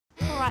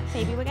right,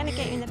 Phoebe, we're going to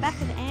get you in the back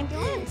of the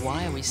ambulance.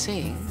 Why are we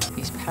seeing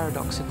these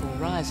paradoxical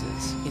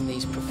rises in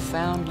these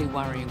profoundly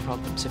worrying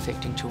problems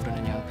affecting children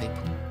and young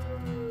people?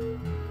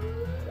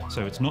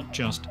 So it's not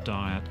just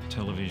diet,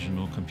 television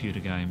or computer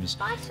games.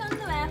 Bite on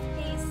the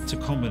mouthpiece. It's a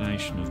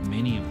combination of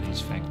many of these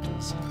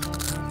factors.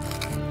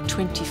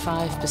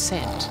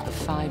 25% of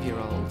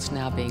 5-year-olds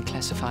now being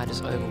classified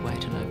as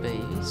overweight and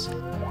obese.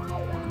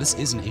 This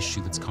is an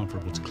issue that's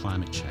comparable to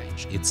climate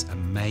change. It's a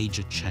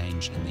major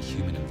change in the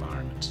human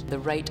environment. The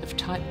rate of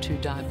type 2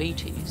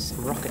 diabetes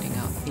rocketing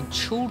up in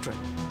children,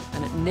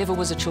 and it never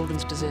was a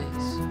children's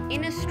disease.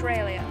 In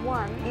Australia,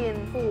 1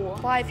 in 4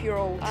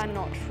 5-year-olds are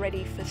not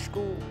ready for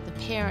school. The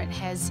parent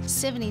has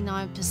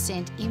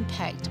 79%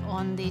 impact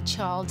on their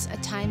child's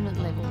attainment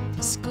level.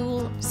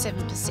 School,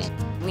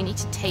 7%. We need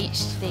to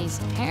teach these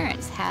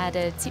parents how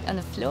to sit on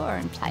the floor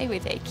and play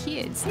with their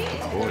kids.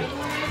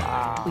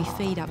 We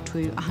feed up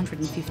to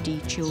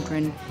 150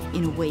 children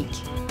in a week.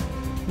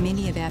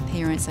 Many of our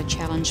parents are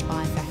challenged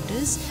by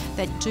factors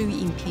that do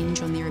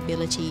impinge on their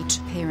ability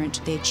to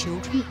parent their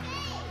children.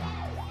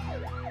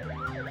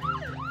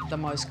 The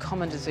most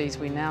common disease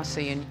we now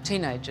see in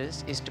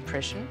teenagers is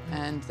depression,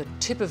 and the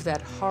tip of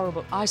that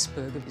horrible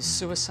iceberg is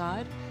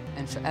suicide,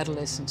 and for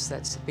adolescents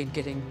that's been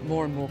getting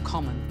more and more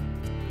common.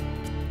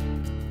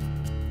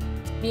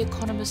 The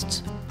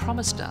economists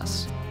promised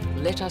us,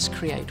 let us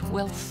create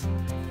wealth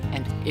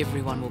and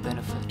everyone will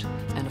benefit.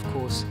 And of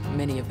course,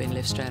 many have been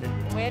left stranded.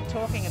 We're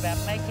talking about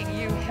making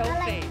you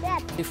healthy.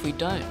 If we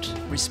don't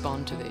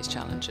respond to these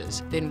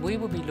challenges, then we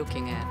will be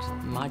looking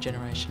at my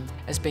generation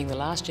as being the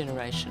last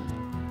generation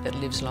that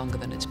lives longer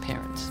than its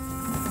parents.